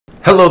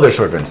Hello there,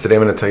 sword fans. Today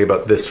I'm going to tell you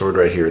about this sword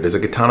right here. It is a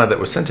katana that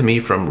was sent to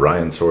me from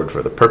RyanSword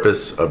for the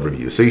purpose of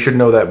review. So you should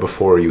know that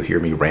before you hear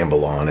me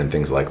ramble on and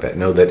things like that.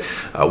 Know that,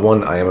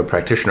 one, I am a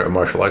practitioner of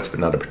martial arts, but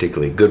not a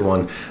particularly good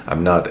one.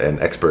 I'm not an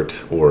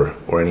expert or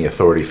any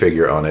authority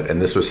figure on it,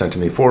 and this was sent to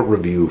me for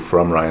review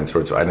from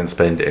RyanSword, so I didn't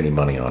spend any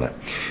money on it.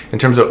 In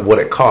terms of what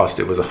it cost,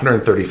 it was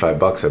 135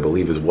 bucks, I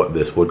believe, is what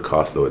this would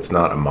cost, though it's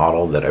not a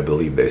model that I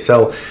believe they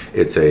sell.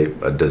 It's a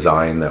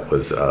design that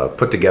was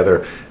put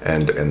together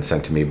and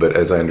sent to me, but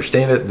as I understand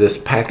it, this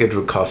package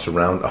would cost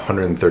around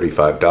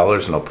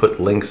 $135, and I'll put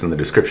links in the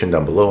description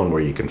down below and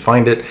where you can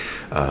find it,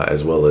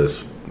 as well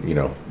as, you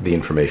know, the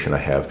information I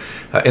have.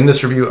 In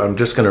this review, I'm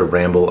just going to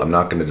ramble. I'm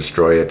not going to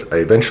destroy it.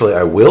 Eventually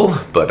I will,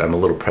 but I'm a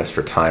little pressed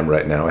for time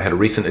right now. I had a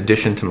recent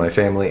addition to my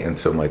family, and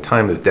so my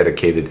time is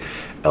dedicated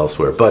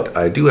elsewhere, but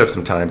I do have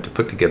some time to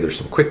put together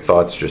some quick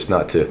thoughts, just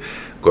not to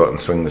go out and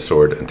swing the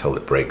sword until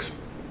it breaks.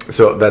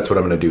 So that's what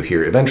I'm going to do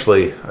here.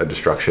 Eventually a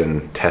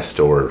destruction test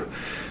or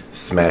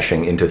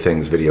smashing into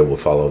things video will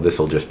follow. This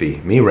will just be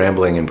me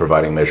rambling and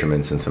providing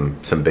measurements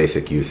and some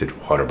basic usage,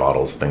 water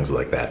bottles, things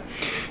like that.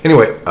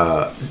 Anyway,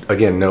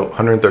 again, no,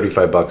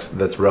 135 bucks.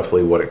 That's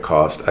roughly what it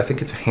cost. I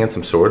think it's a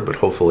handsome sword, but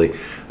hopefully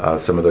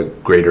some of the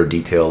greater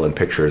detail and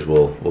pictures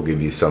will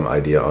give you some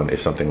idea on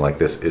if something like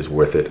this is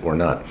worth it or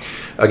not.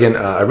 Again,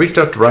 I reached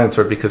out to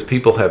RyanSword because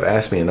people have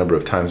asked me a number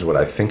of times what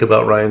I think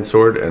about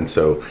RyanSword, and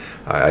so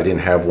I didn't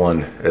have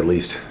one, at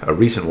least a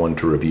recent one,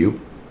 to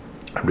review.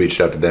 I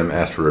reached out to them,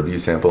 asked for a review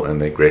sample,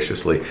 and they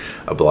graciously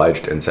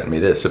obliged and sent me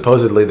this.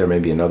 Supposedly there may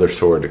be another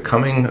sword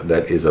coming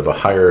that is of a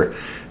higher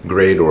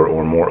grade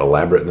or more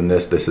elaborate than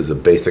this. This is a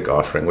basic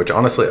offering, which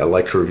honestly I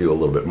like to review a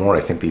little bit more.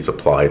 I think these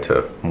apply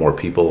to more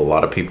people. A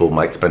lot of people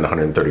might spend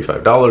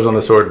 $135 on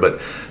a sword,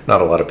 but not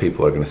a lot of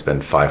people are going to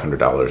spend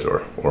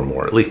 $500 or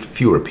more. At least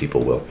fewer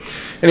people will.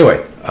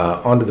 Anyway,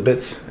 on to the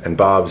bits and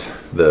bobs,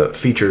 the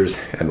features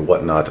and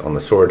whatnot on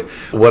the sword.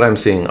 What I'm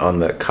seeing on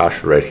the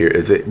kasha right here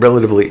is a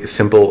relatively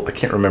simple, I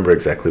can't remember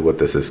exactly what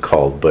this is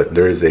called, but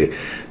there is a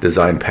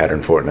design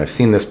pattern for it, and I've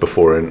seen this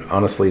before, and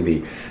honestly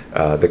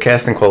the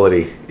casting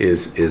quality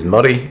is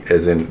muddy,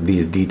 as in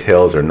these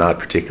details are not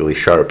particularly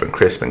sharp and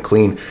crisp and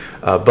clean,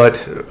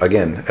 but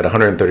again, at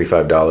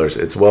 $135,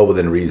 it's well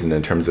within reason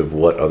in terms of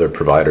what other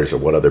providers or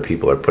what other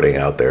people are putting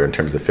out there in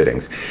terms of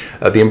fittings.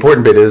 The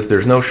important bit is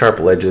there's no sharp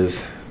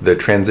ledges. The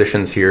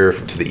transitions here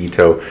to the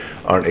Ito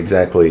aren't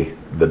exactly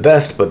the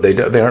best, but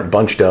they aren't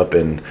bunched up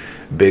in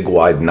big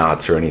wide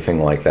knots or anything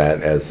like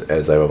that,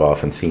 as I've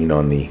often seen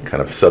on the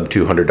kind of sub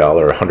 $200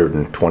 or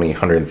 $120,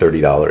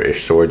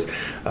 $130-ish swords.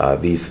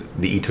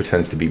 The Ito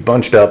tends to be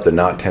bunched up, the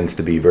knot tends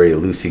to be very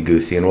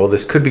loosey-goosey, and while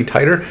this could be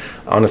tighter,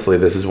 honestly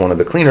this is one of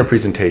the cleaner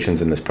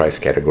presentations in this price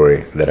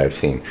category that I've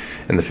seen.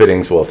 And the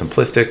fittings, while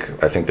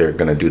simplistic, I think they're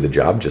going to do the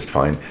job just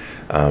fine.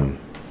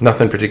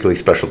 Nothing particularly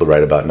special to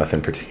write about, nothing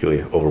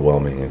particularly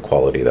overwhelming in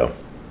quality though.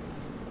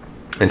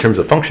 In terms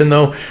of function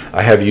though,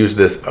 I have used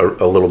this a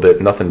little bit.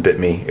 Nothing bit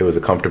me. It was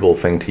a comfortable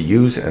thing to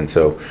use, and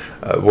so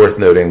worth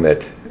noting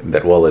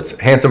that while it's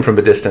handsome from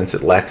a distance,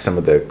 it lacks some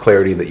of the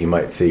clarity that you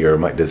might see or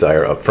might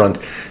desire up front,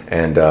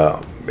 and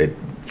it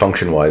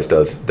function-wise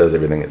does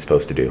everything it's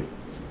supposed to do.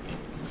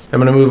 I'm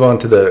going to move on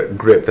to the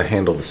grip, the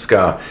handle, the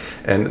ska,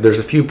 and there's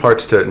a few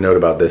parts to note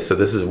about this. So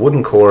this is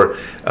wooden core.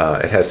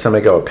 It has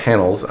Saki-haba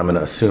panels. I'm going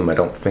to assume. I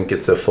don't think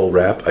it's a full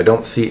wrap. I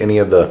don't see any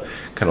of the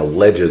kind of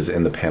ledges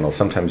in the panels.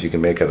 Sometimes you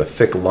can make out a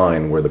thick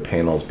line where the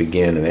panels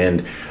begin and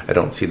end. I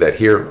don't see that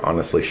here.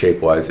 Honestly,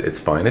 shape-wise, it's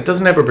fine. It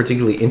doesn't have a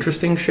particularly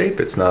interesting shape.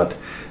 It's not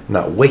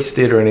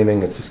wasted or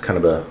anything. It's just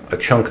kind of a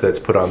chunk that's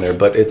put on there,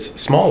 but it's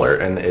smaller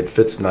and it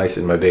fits nice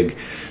in my big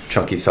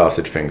chunky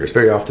sausage fingers.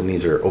 Very often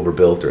these are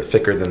overbuilt or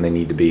thicker than they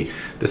need to be.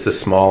 This is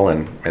small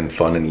and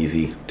fun and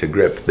easy to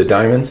grip. The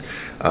diamonds,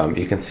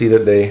 you can see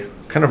that they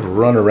kind of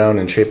run around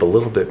in shape a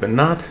little bit, but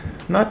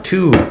not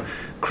too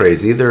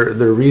crazy. They're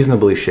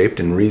reasonably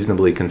shaped and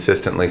reasonably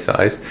consistently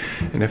sized.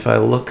 And if I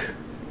look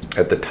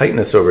at the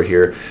tightness over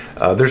here,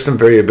 there's some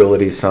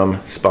variability. Some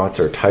spots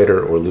are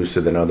tighter or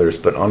looser than others,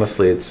 but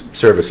honestly it's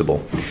serviceable.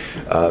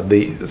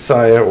 The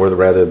saya, or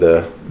rather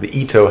the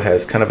Ito,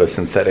 has kind of a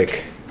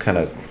synthetic kind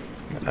of,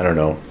 I don't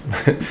know,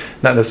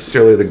 not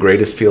necessarily the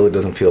greatest feel. It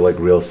doesn't feel like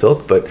real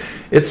silk, but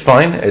it's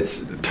fine.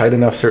 It's tight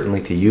enough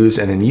certainly to use,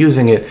 and in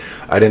using it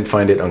I didn't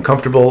find it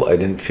uncomfortable. I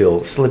didn't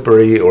feel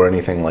slippery or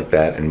anything like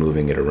that in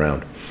moving it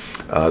around.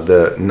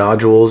 The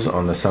nodules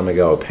on the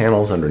Saki-haba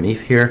panels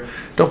underneath here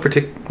don't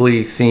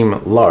particularly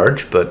seem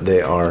large, but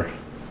they are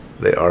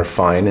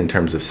fine in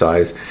terms of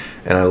size,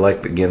 and I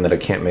like again that I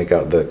can't make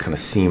out the kind of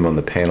seam on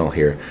the panel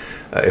here.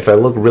 If I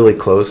look really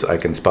close, I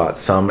can spot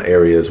some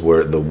areas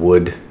where the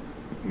wood,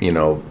 you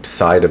know,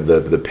 side of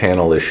the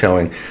panel is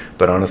showing,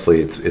 but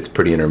honestly it's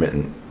pretty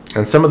intermittent.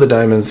 And some of the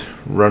diamonds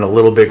run a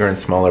little bigger and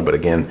smaller, but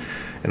again,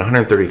 and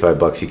 135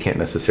 bucks, you can't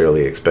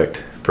necessarily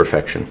expect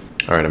perfection.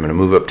 All right, I'm going to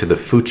move up to the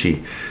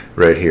fuchi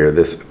right here,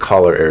 this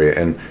collar area,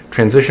 and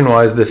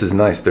transition-wise, this is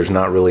nice. There's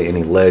not really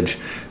any ledge,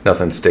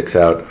 nothing sticks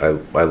out.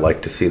 I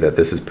like to see that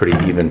this is pretty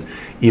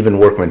even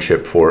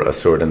workmanship for a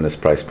sword in this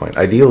price point.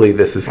 Ideally,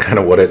 this is kind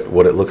of what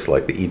it looks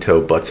like. The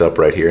ito butts up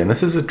right here, and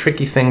this is a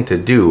tricky thing to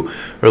do,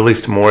 or at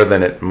least more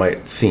than it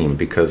might seem,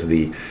 because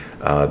the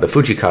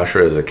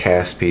fujikashira is a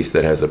cast piece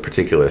that has a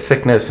particular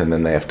thickness, and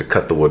then they have to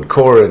cut the wood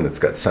core, and it's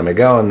got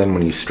semigo, and then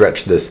when you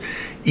stretch this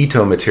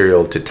ito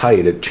material to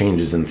tight, it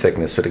changes in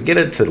thickness. So to get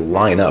it to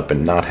line up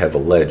and not have a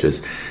ledge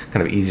is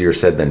kind of easier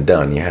said than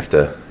done. You have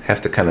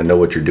to kind of know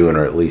what you're doing,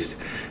 or at least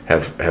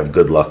have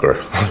good luck or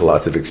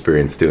lots of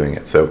experience doing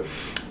it. So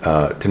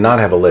to not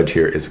have a ledge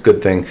here is a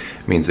good thing.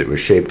 It means it was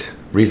shaped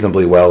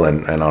reasonably well,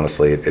 and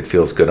honestly, it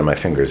feels good on my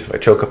fingers. If I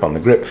choke up on the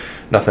grip,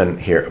 nothing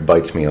here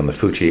bites me on the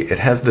fuchi. It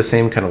has the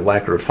same kind of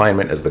lacquer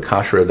refinement as the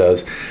kashira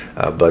does,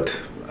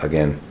 but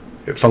again,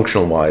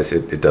 functional wise,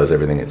 it does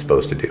everything it's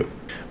supposed to do.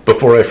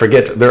 Before I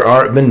forget, there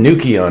are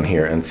minuki on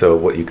here, and so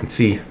what you can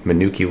see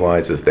minuki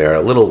wise is there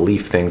are little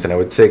leaf things, and I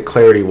would say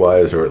clarity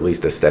wise, or at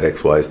least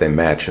aesthetics wise, they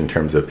match in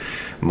terms of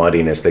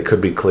muddiness. They could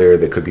be clear,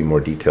 they could be more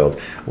detailed.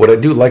 What I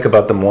do like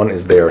about them, one,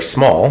 is they are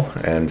small,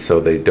 and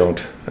so they don't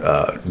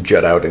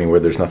jut out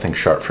anywhere. There's nothing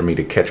sharp for me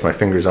to catch my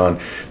fingers on.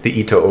 The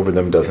ito over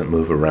them doesn't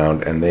move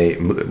around, and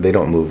they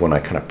don't move when I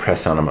kind of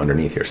press on them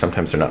underneath here.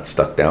 Sometimes they're not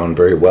stuck down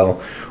very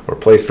well, or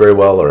placed very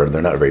well, or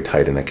they're not very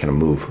tight, and they kind of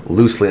move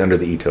loosely under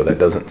the ito. That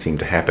doesn't seem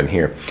to happen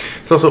here.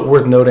 It's also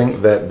worth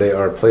noting that they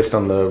are placed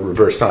on the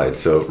reverse side.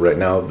 So right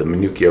now the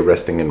minuki are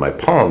resting in my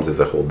palms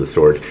as I hold the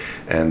sword,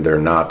 and they're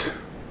not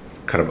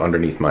kind of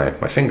underneath my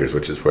fingers,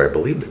 which is where I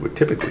believe they would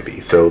typically be.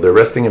 So they're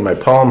resting in my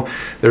palm.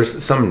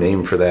 There's some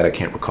name for that. I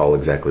can't recall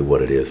exactly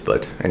what it is,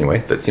 but anyway,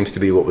 that seems to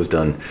be what was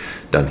done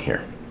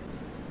here.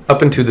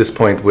 Up until this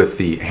point with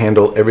the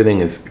handle, everything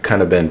has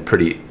kind of been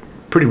pretty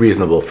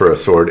reasonable for a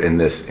sword in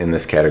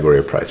this category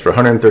of price. For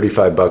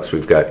 135 bucks,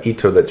 we've got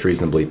ito that's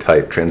reasonably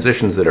tight,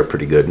 transitions that are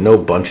pretty good, no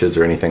bunches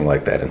or anything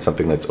like that, and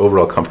something that's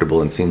overall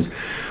comfortable and seems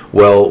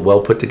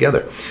well put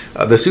together.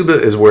 The tsuba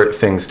is where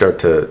things start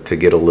to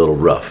get a little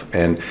rough,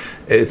 and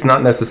it's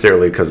not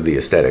necessarily because of the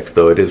aesthetics,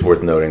 though it is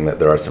worth noting that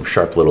there are some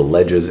sharp little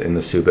ledges in the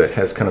tsuba. It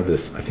has kind of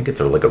this, I think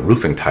it's like a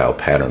roofing tile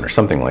pattern or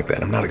something like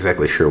that. I'm not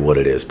exactly sure what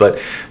it is, but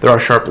there are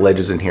sharp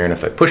ledges in here, and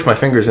if I push my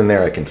fingers in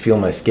there, I can feel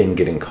my skin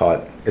getting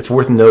caught. It's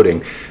worth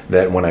noting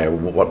that when I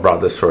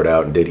brought this sword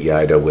out and did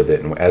iaido with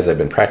it, and as I've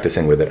been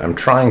practicing with it, I'm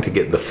trying to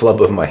get the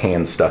flub of my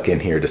hand stuck in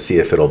here to see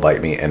if it'll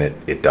bite me, and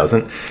it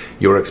doesn't.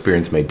 Your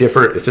experience may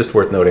differ. It's just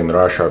worth noting there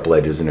are sharp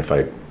ledges, and if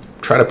I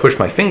try to push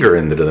my finger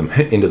into them,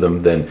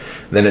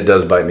 then it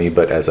does bite me.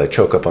 But as I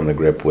choke up on the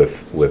grip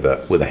with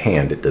a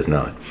hand, it does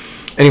not.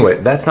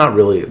 Anyway, that's not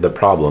really the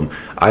problem.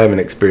 I haven't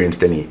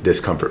experienced any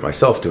discomfort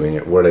myself doing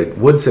it. What I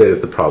would say is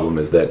the problem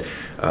is that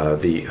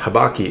the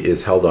habaki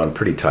is held on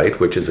pretty tight,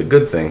 which is a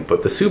good thing,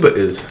 but the tsuba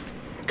is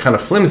kind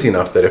of flimsy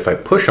enough that if I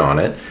push on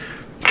it,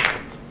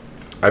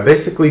 I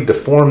basically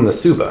deform the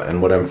tsuba.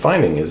 And what I'm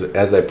finding is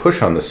as I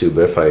push on the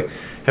tsuba, if I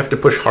have to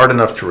push hard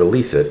enough to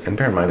release it, and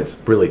bear in mind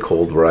it's really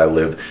cold where I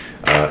live,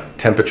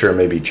 temperature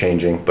may be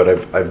changing, but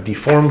I've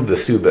deformed the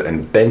tsuba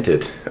and bent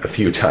it a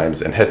few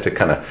times and had to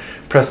kind of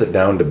press it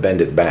down to bend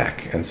it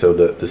back. And so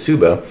the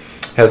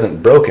tsuba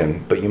hasn't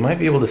broken, but you might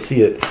be able to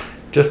see it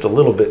just a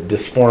little bit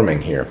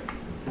disforming here.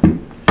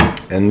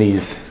 And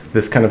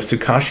this kind of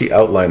tsukashi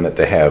outline that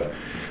they have,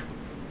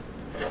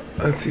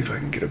 let's see if I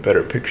can get a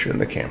better picture in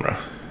the camera.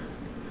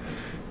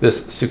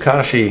 This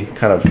tsukashi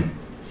kind of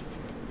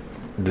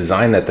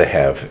design that they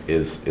have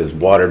is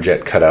water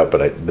jet cut out,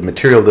 but the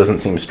material doesn't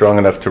seem strong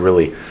enough to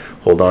really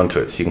hold on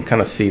to it. So you can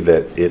kind of see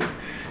that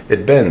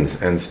it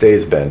bends and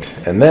stays bent,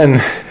 and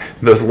then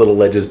those little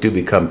ledges do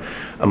become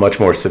a much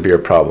more severe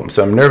problem.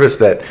 So I'm nervous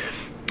that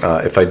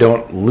if I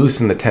don't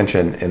loosen the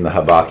tension in the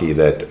habaki,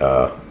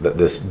 that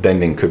this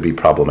bending could be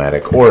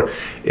problematic, or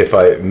if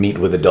I meet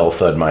with a dull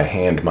thud, my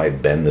hand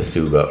might bend the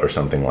tsuba or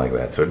something like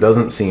that. So it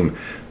doesn't seem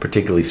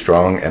particularly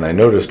strong, and I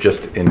noticed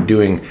just in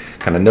doing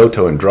kind of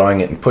noto and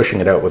drawing it and pushing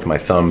it out with my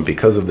thumb,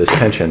 because of this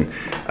tension,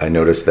 I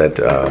noticed that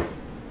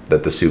the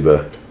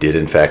tsuba did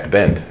in fact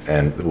bend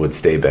and would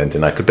stay bent,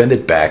 and I could bend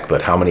it back,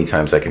 but how many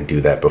times I can do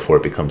that before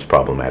it becomes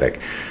problematic,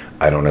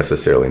 I don't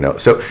necessarily know.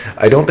 So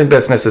I don't think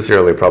that's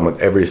necessarily a problem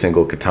with every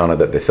single katana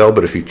that they sell,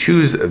 but if you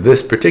choose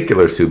this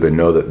particular tsuba,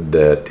 know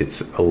that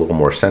it's a little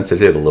more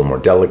sensitive, a little more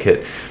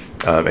delicate,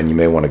 and you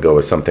may want to go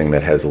with something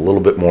that has a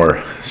little bit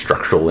more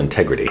structural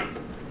integrity.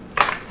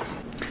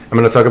 I'm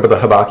going to talk about the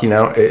habaki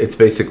now. It's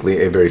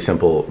basically a very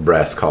simple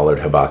brass collared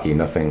habaki,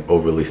 nothing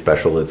overly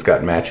special. It's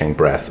got matching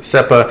brass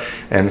seppa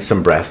and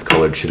some brass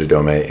colored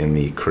shirodome in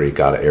the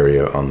kurigata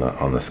area on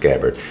the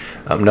scabbard.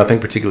 Nothing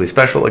particularly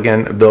special.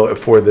 Again, though,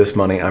 for this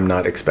money, I'm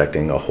not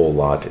expecting a whole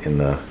lot in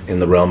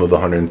the realm of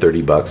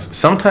 130 bucks.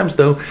 Sometimes,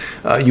 though,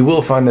 you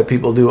will find that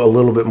people do a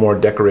little bit more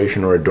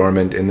decoration or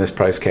adornment in this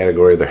price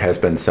category. There has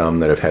been some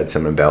that have had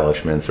some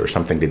embellishments or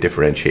something to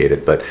differentiate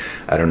it, but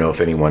I don't know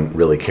if anyone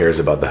really cares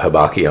about the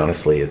habaki,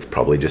 honestly. it's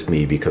probably just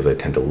me because I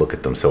tend to look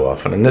at them so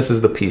often. And this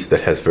is the piece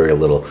that has very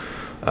little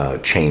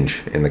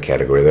change in the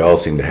category. They all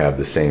seem to have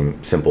the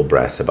same simple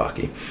brass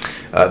habaki.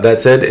 That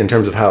said, in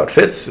terms of how it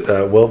fits,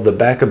 well, the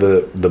back of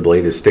the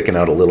blade is sticking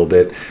out a little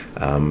bit,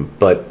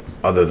 but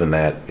other than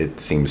that, it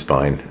seems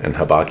fine. And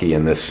habaki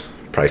in this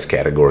price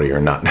category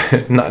are not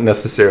not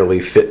necessarily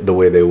fit the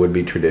way they would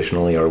be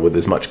traditionally or with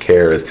as much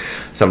care as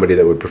somebody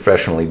that would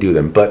professionally do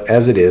them. But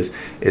as it is,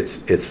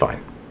 it's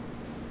fine.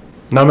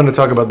 Now I'm going to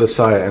talk about the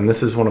saya, and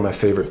this is one of my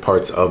favorite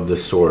parts of the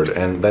sword,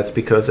 and that's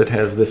because it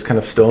has this kind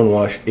of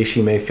stonewash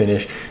ishime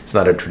finish. It's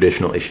not a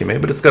traditional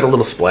ishime, but it's got a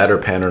little splatter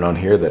pattern on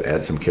here that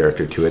adds some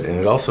character to it, and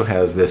it also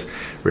has this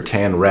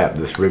rattan wrap,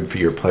 this rib for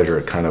your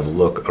pleasure kind of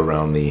look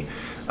around the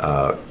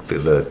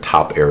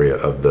top area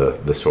of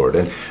the sword.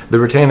 And the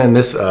rattan in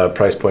this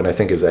price point I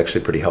think is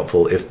actually pretty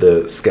helpful if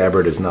the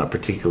scabbard is not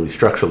particularly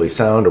structurally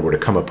sound or were to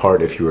come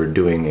apart if you were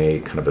doing a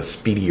kind of a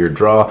speedier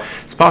draw.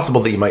 It's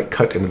possible that you might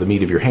cut into the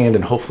meat of your hand,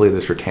 and hopefully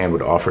this rattan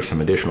would offer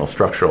some additional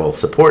structural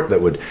support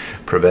that would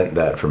prevent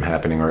that from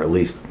happening, or at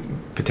least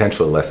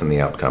potentially lessen the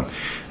outcome.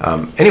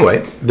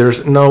 Anyway,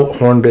 there's no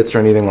horn bits or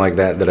anything like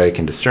that I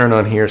can discern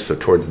on here. So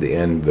towards the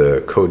end,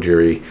 the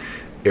kojiri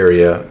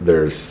area,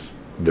 there's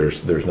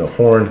no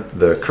horn.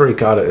 The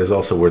kurikata is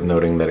also worth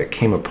noting that it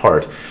came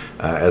apart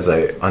as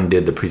I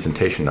undid the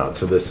presentation knot.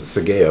 So this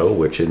sageo,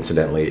 which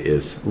incidentally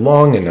is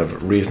long and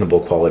of reasonable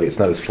quality, it's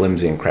not as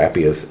flimsy and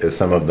crappy as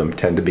some of them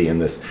tend to be in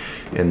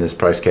this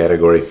price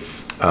category.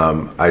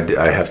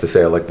 I have to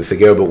say I like the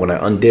sageo, but when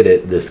I undid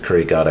it, this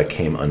kurikata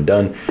came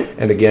undone.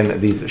 And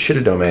again, these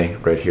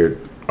shitodome right here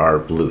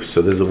are loose.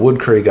 So there's a wood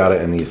kurigata,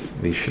 and these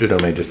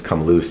shitodome just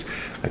come loose.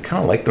 I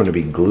kind of like them to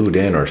be glued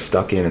in or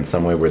stuck in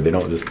some way where they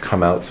don't just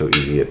come out so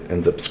easy. It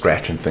ends up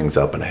scratching things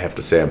up, and I have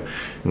to say I'm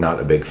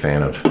not a big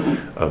fan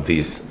of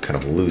these kind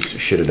of loose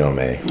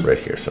shitodome right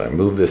here. So I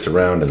move this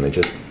around, and they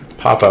just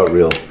pop out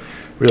real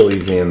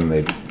easy, and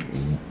they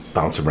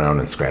bounce around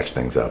and scratch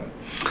things up.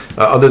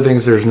 Other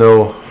things, there's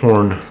no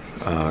horn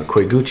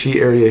koiguchi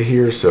area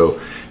here, so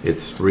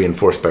it's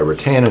reinforced by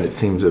rattan, and it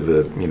seems of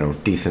a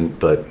decent,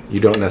 but you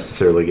don't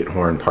necessarily get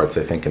horn parts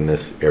I think in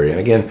this area. And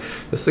again,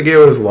 the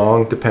sageo is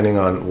long depending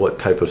on what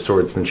type of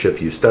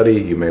swordsmanship you study.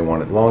 You may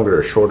want it longer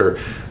or shorter.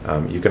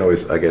 You can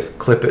always, I guess,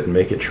 clip it and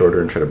make it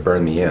shorter and try to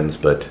burn the ends,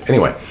 but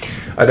anyway,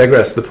 I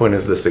digress. The point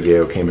is the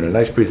sageo came in a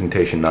nice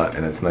presentation knot,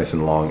 and it's nice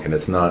and long, and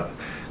it's not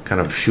kind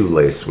of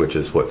shoelace, which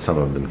is what some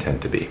of them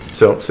tend to be.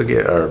 So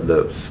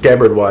the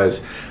scabbard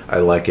wise, I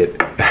like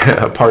it.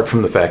 Apart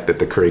from the fact that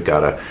the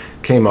kurikata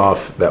came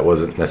off, that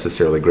wasn't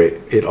necessarily great.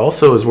 It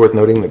also is worth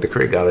noting that the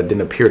kurikata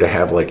didn't appear to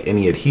have like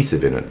any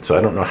adhesive in it, so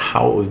I don't know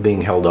how it was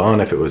being held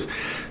on, if it was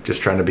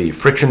just trying to be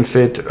friction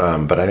fit,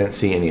 but I didn't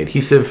see any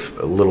adhesive.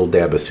 A little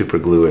dab of super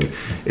glue, and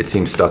it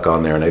seems stuck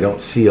on there, and I don't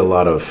see a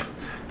lot of,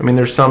 I mean,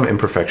 there's some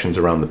imperfections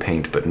around the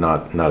paint, but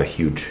not a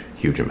huge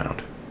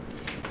amount.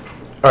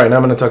 All right, now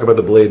I'm going to talk about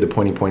the blade, the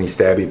pointy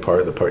stabby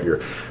part, the part you're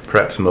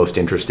perhaps most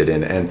interested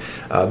in. And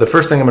the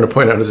first thing I'm going to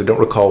point out is I don't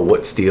recall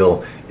what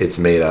steel it's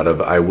made out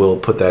of. I will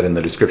put that in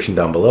the description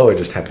down below. I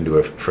just happen to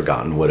have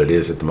forgotten what it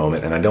is at the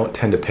moment, and I don't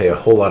tend to pay a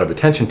whole lot of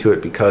attention to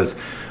it because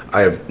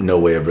I have no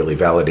way of really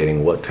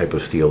validating what type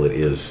of steel it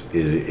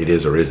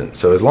is or isn't.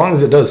 So as long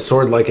as it does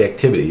sword-like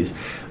activities,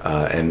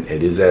 and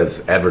it is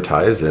as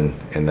advertised,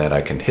 and that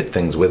I can hit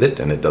things with it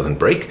and it doesn't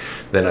break,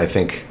 then I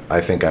think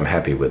I'm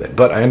happy with it.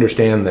 But I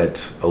understand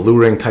that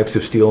alluring types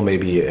of steel may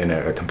be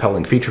a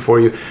compelling feature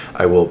for you.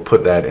 I will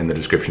put that in the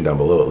description down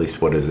below, at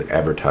least what is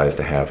advertised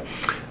to have.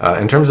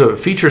 In terms of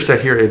feature set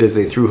here, it is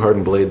a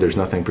through-hardened blade. There's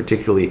nothing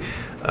particularly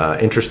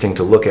interesting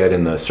to look at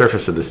in the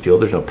surface of the steel.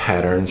 There's no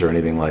patterns or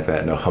anything like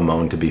that, no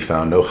hamon to be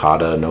found, no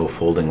hada, no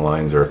folding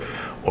lines or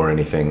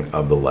anything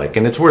of the like.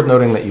 And it's worth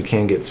noting that you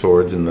can get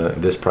swords in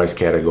this price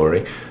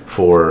category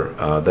for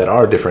that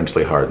are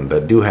differentially hardened,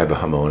 that do have a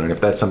hamon. And if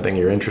that's something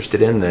you're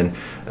interested in, then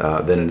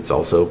it's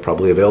also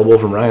probably available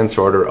from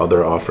RyanSword or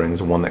other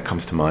offerings. One that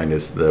comes to mind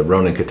is the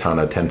Ronin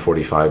Katana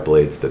 1045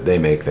 blades that they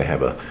make. They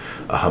have a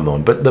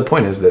hamon. But the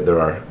point is that there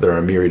are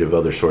a myriad of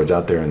other swords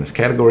out there in this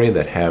category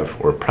that have,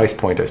 or price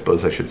point I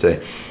suppose I should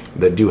say,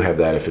 that do have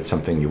that if it's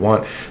something you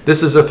want.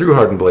 This is a through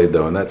hardened blade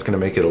though, and that's going to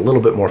make it a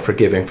little bit more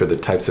forgiving for the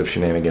types of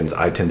shenanigans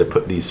I tend to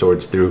put these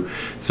swords through.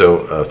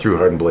 So through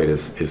hardened blade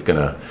is going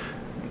to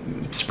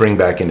spring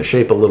back into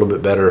shape a little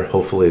bit better.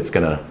 Hopefully it's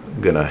gonna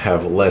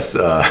have less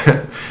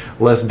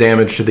less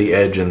damage to the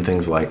edge and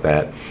things like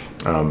that.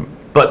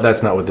 But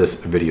that's not what this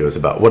video is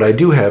about. What I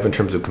do have in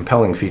terms of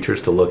compelling features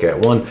to look at: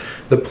 one,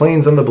 the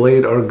planes on the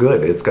blade are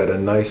good. It's got a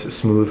nice,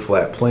 smooth,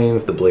 flat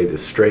planes. The blade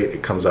is straight.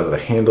 It comes out of the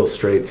handle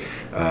straight,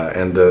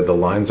 and the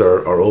lines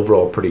are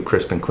overall pretty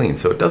crisp and clean.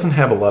 So it doesn't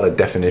have a lot of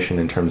definition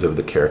in terms of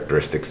the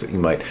characteristics that you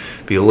might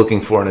be looking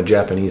for in a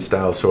Japanese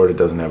style sword. It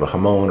doesn't have a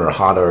hamon or a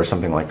hada or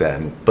something like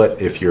that. But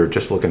if you're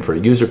just looking for a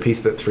user piece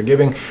that's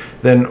forgiving,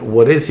 then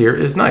what is here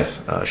is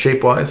nice.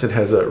 Shape-wise, it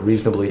has a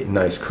reasonably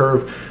nice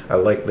curve. I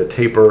like the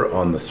taper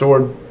on the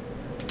sword.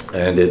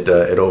 And it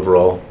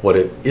overall, what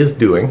it is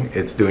doing,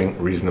 it's doing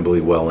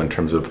reasonably well in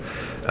terms of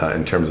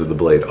the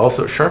blade.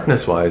 Also,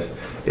 sharpness wise,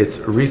 it's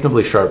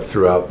reasonably sharp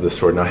throughout the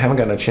sword. Now, I haven't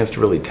gotten a chance to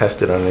really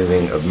test it on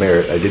anything of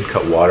merit. I did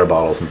cut water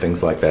bottles and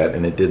things like that,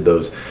 and it did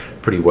those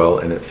pretty well,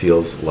 and it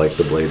feels like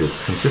the blade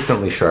is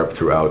consistently sharp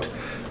throughout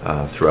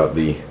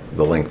the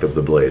length of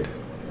the blade,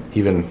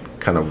 even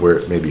kind of where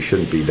it maybe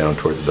shouldn't be, down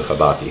towards the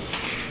habaki.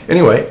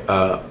 Anyway,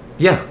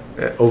 yeah.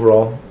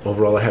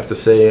 Overall, I have to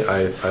say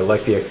I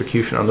like the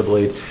execution on the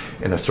blade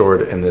in a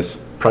sword in this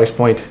price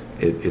point.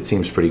 It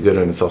seems pretty good,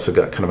 and it's also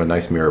got kind of a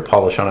nice mirror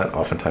polish on it.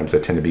 Oftentimes, they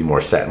tend to be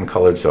more satin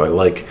colored, so I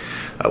like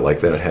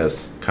that it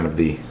has kind of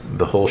the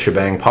whole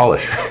shebang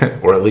polish,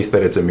 or at least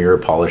that it's a mirror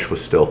polish with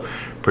still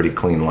pretty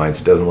clean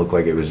lines. It doesn't look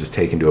like it was just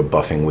taken to a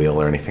buffing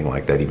wheel or anything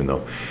like that, even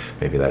though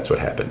maybe that's what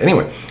happened.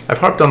 Anyway, I've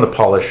harped on the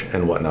polish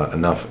and whatnot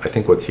enough. I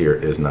think what's here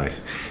is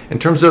nice. In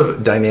terms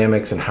of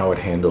dynamics and how it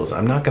handles,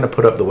 I'm not going to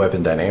put up the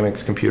weapon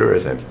dynamics computer,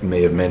 as I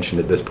may have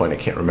mentioned at this point. I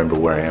can't remember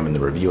where I am in the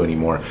review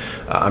anymore.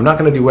 I'm not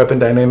going to do weapon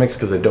dynamics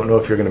because I don't know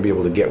if you're going to be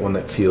able to get one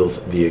that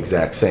feels the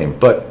exact same.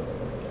 But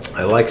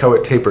I like how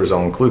it tapers.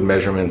 I'll include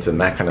measurements and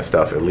that kind of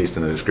stuff, at least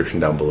in the description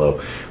down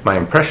below. My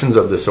impressions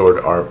of the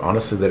sword are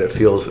honestly that it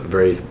feels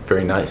very,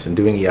 very nice. And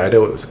doing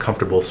Iaido, it was a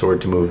comfortable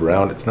sword to move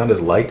around. It's not as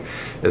light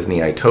as an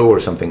Iaito or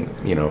something,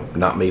 you know,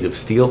 not made of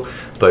steel,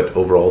 but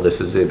overall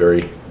this is a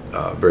very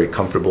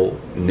comfortable,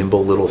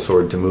 nimble little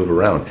sword to move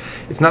around.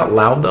 It's not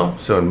loud though,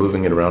 so in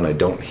moving it around I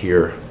don't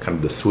hear kind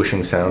of the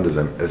swishing sound as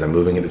I'm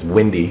moving it. It's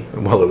windy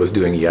while it was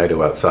doing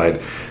Iaido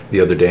outside the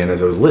other day, and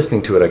as I was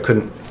listening to it, I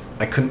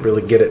couldn't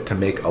really get it to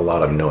make a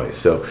lot of noise.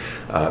 So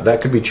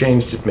that could be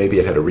changed if maybe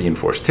it had a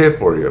reinforced tip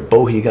or a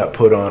bohie got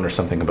put on or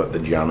something about the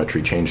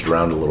geometry changed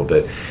around a little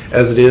bit.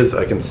 As it is,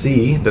 I can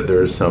see that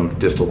there's some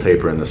distal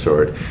taper in the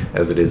sword.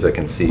 As it is, I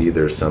can see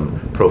there's some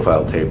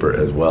profile taper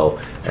as well.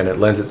 And it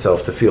lends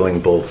itself to feeling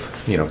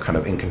both, you know, kind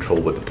of in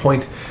control with the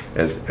point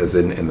as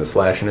in the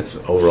slash, and it's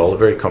overall a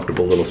very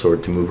comfortable little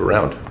sword to move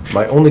around.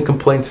 My only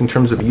complaints in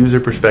terms of user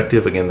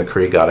perspective, again, the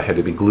Kurigata had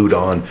to be glued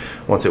on.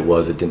 Once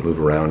it didn't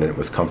move around and it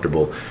was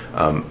comfortable.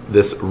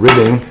 This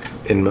ribbing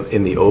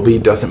in the obi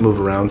doesn't move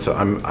around, so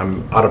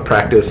I'm out of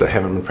practice. I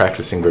haven't been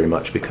practicing very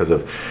much because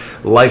of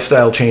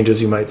lifestyle changes,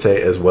 you might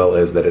say, as well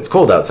as that it's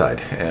cold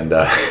outside,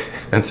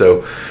 and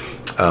so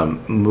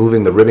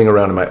moving the ribbing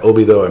around in my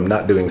obi, though I'm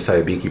not doing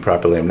sayabiki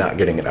properly, I'm not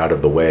getting it out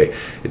of the way.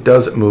 It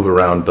does move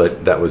around,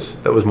 but that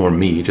was more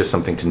me, just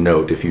something to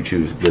note if you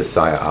choose this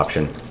saya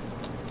option.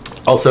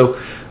 Also,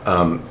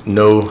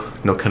 no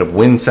kind of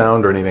wind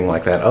sound or anything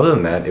like that. Other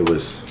than that, it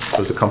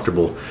was a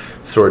comfortable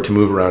sword to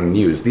move around and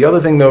use. The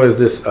other thing though is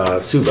this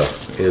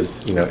tsuba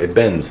is, you know, it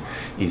bends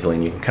easily,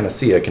 and you can kind of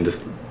see I can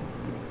just,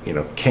 you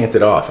know, cant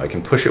it off. I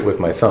can push it with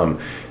my thumb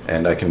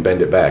and I can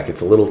bend it back. It's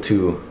a little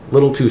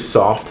too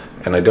soft,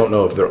 and I don't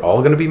know if they're all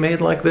going to be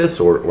made like this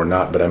or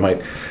not, but I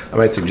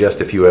might suggest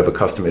if you have a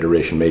custom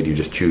iteration made, you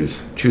just choose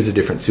a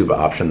different tsuba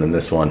option than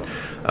this one,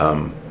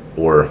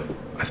 or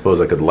I suppose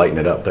I could lighten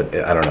it up, but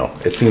I don't know.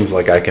 It seems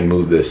like I can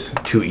move this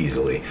too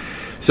easily.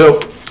 So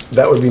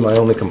that would be my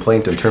only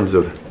complaint in terms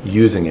of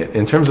using it.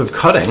 In terms of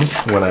cutting,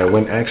 when I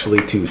went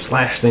actually to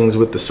slash things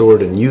with the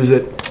sword and use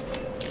it,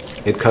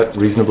 it cut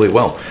reasonably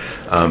well.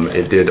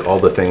 It did all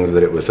the things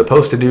that it was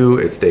supposed to do.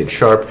 It stayed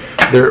sharp.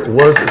 There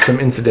was some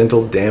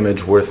incidental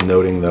damage worth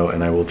noting though,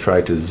 and I will try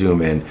to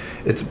zoom in.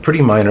 It's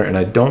pretty minor, and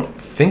I don't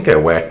think I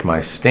whacked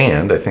my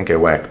stand. I think I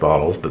whacked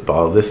bottles, but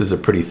this is a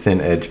pretty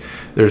thin edge.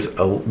 There's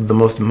the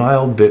most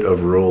mild bit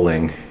of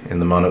rolling in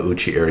the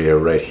Manouchi area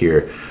right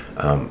here.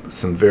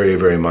 Some very,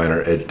 very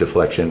minor edge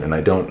deflection, and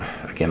I don't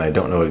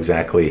know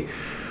exactly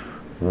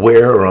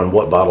where or on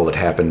what bottle it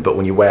happened, but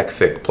when you whack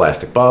thick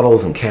plastic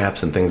bottles and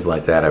caps and things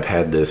like that, I've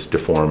had this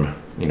deform,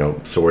 you know,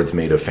 swords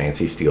made of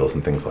fancy steels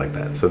and things like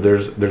that. So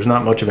there's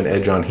not much of an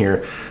edge on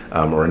here,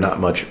 or not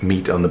much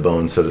meat on the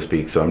bone, so to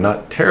speak. So I'm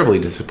not terribly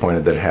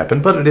disappointed that it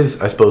happened, but it is,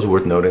 I suppose,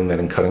 worth noting that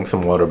in cutting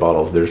some water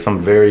bottles, there's some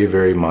very,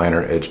 very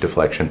minor edge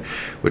deflection,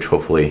 which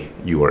hopefully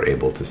you are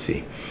able to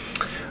see.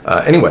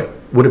 Anyway,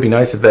 would it be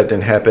nice if that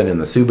didn't happen and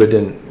the tsuba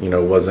didn't, you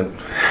know, wasn't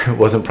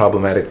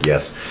problematic?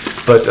 Yes,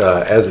 but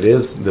as it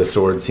is, the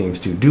sword seems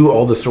to do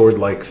all the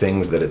sword-like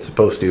things that it's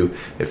supposed to.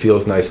 It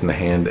feels nice in the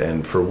hand,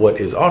 and for what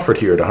is offered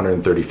here at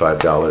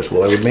 $135,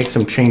 well, I would make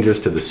some changes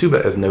to the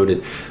tsuba as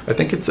noted. I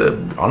think it's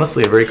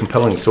honestly a very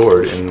compelling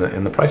sword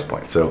in the price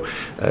point. So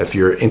if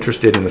you're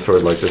interested in a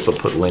sword like this, I'll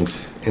put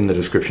links in the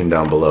description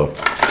down below.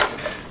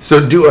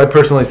 So do I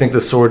personally think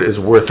the sword is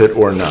worth it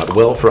or not?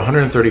 Well, for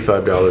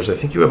 $135, I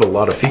think you have a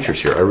lot of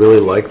features here. I really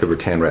like the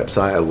rattan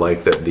rapsai. I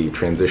like that the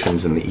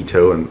transitions in the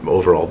ito and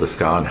overall the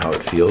ska and how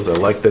it feels. I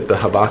like that the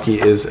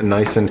habaki is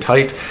nice and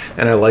tight,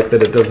 and I like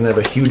that it doesn't have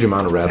a huge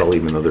amount of rattle,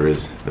 even though there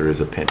is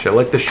a pinch. I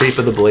like the shape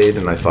of the blade,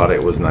 and I thought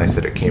it was nice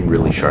that it came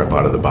really sharp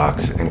out of the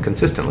box and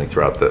consistently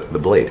throughout the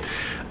blade.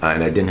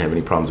 And I didn't have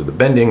any problems with the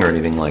bending or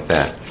anything like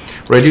that.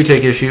 Where I do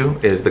take issue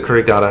is the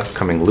kurigata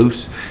coming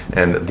loose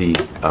and the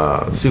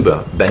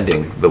tsuba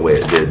bending the way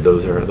it did.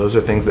 Those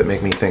are things that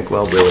make me think,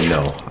 well, really,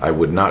 no, I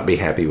would not be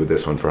happy with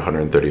this one for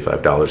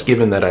 $135,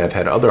 given that I have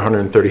had other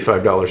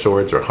 $135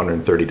 swords or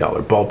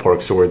 $130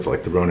 ballpark swords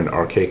like the Ronin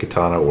RK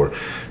Katana or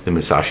the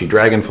Musashi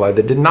Dragonfly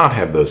that did not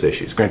have those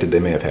issues. Granted, they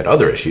may have had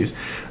other issues,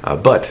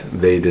 but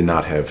they did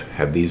not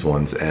have these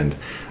ones. And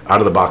out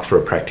of the box for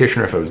a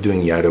practitioner, if I was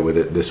doing Yaido with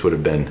it, this would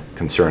have been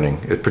concerning.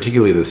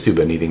 Particularly the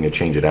tsuba, needing to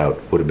change it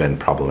out would have been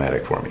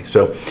problematic for me.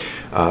 So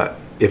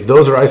if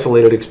those are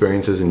isolated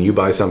experiences and you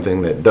buy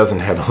something that doesn't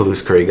have a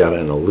loose kurigata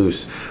and a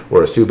loose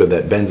or a tsuba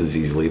that bends as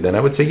easily, then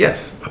I would say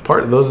yes.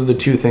 Those are the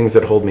two things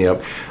that hold me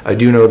up. I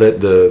do know that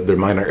the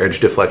minor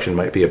edge deflection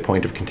might be a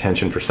point of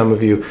contention for some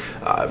of you,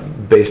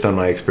 based on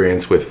my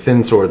experience with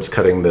thin swords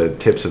cutting the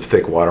tips of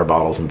thick water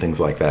bottles and things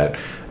like that.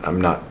 I'm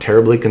not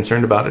terribly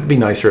concerned about it. It'd be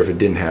nicer if it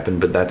didn't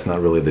happen, but that's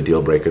not really the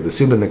deal breaker. The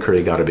tsuba and the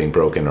kurigata being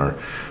broken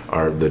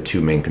are the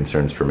two main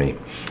concerns for me.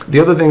 The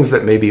other things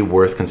that may be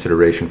worth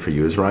consideration for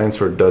you is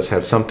RyanSword does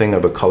have something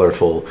of a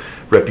colorful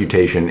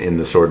reputation in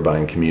the sword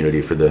buying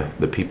community for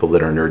the people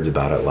that are nerds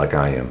about it like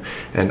I am.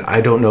 And I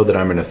don't know that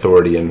I'm an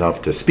authority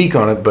enough to speak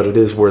on it, but it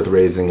is worth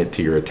raising it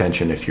to your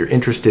attention if you're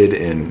interested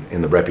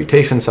in the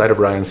reputation side of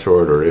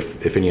RyanSword, or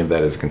if any of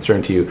that is a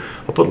concern to you.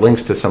 I'll put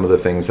links to some of the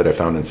things that I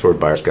found in Sword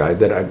Buyer's Guide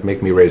that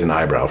make me raise an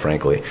eyebrow,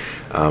 frankly.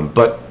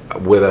 But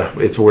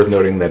it's worth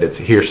noting that it's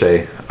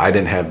hearsay. I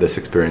didn't have this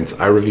experience.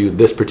 I reviewed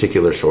this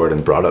particular sword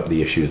and brought up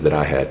the issues that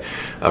I had.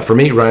 For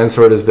me,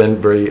 RyanSword has been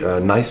very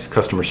nice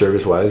customer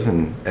service-wise,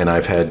 and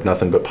I've had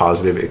nothing but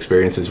positive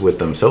experiences with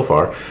them so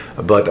far.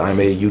 But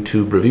I'm a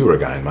YouTube reviewer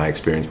guy, and my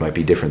experience might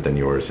be different than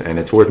yours. And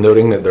it's worth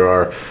noting that there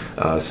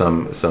are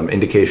some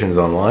indications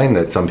online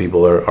that some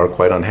people are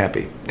quite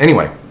unhappy.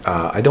 Anyway,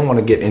 I don't want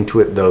to get into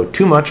it though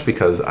too much,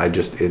 because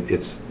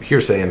it's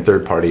hearsay and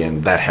third party,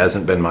 and that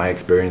hasn't been my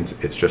experience.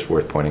 It's just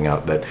worth pointing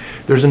out that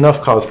there's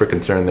enough cause for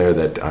concern there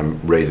that I'm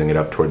raising it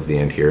up towards the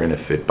end here. And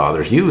if it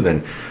bothers you,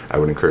 then I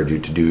would encourage you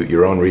to do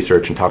your own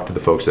research and talk to the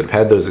folks that have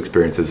had those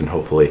experiences, and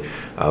hopefully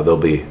they'll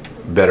be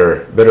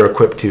better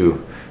equipped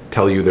to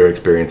tell you their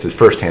experiences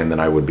firsthand than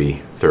I would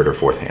be third or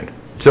fourth hand.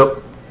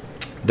 So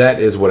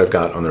that is what I've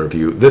got on the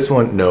review. This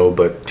one, no,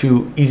 but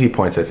two easy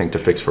points I think to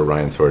fix for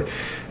RyanSword,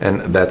 and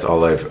that's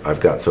all I've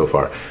got so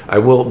far. I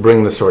will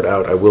bring the sword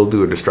out. I will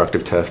do a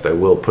destructive test. I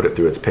will put it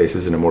through its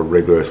paces in a more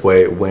rigorous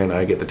way when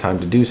I get the time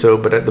to do so,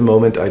 but at the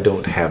moment I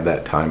don't have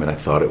that time, and I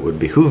thought it would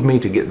behoove me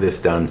to get this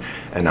done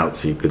and out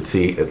so you could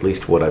see at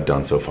least what I've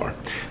done so far.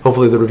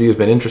 Hopefully the review has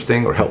been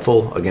interesting or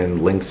helpful.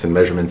 Again, links and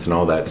measurements and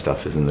all that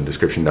stuff is in the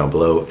description down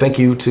below. Thank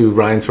you to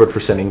RyanSword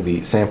for sending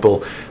the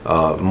sample.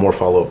 More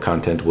follow-up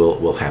content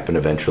will happen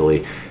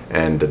eventually,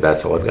 and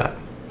that's all I've got.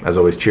 As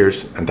always,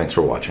 cheers, and thanks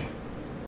for watching.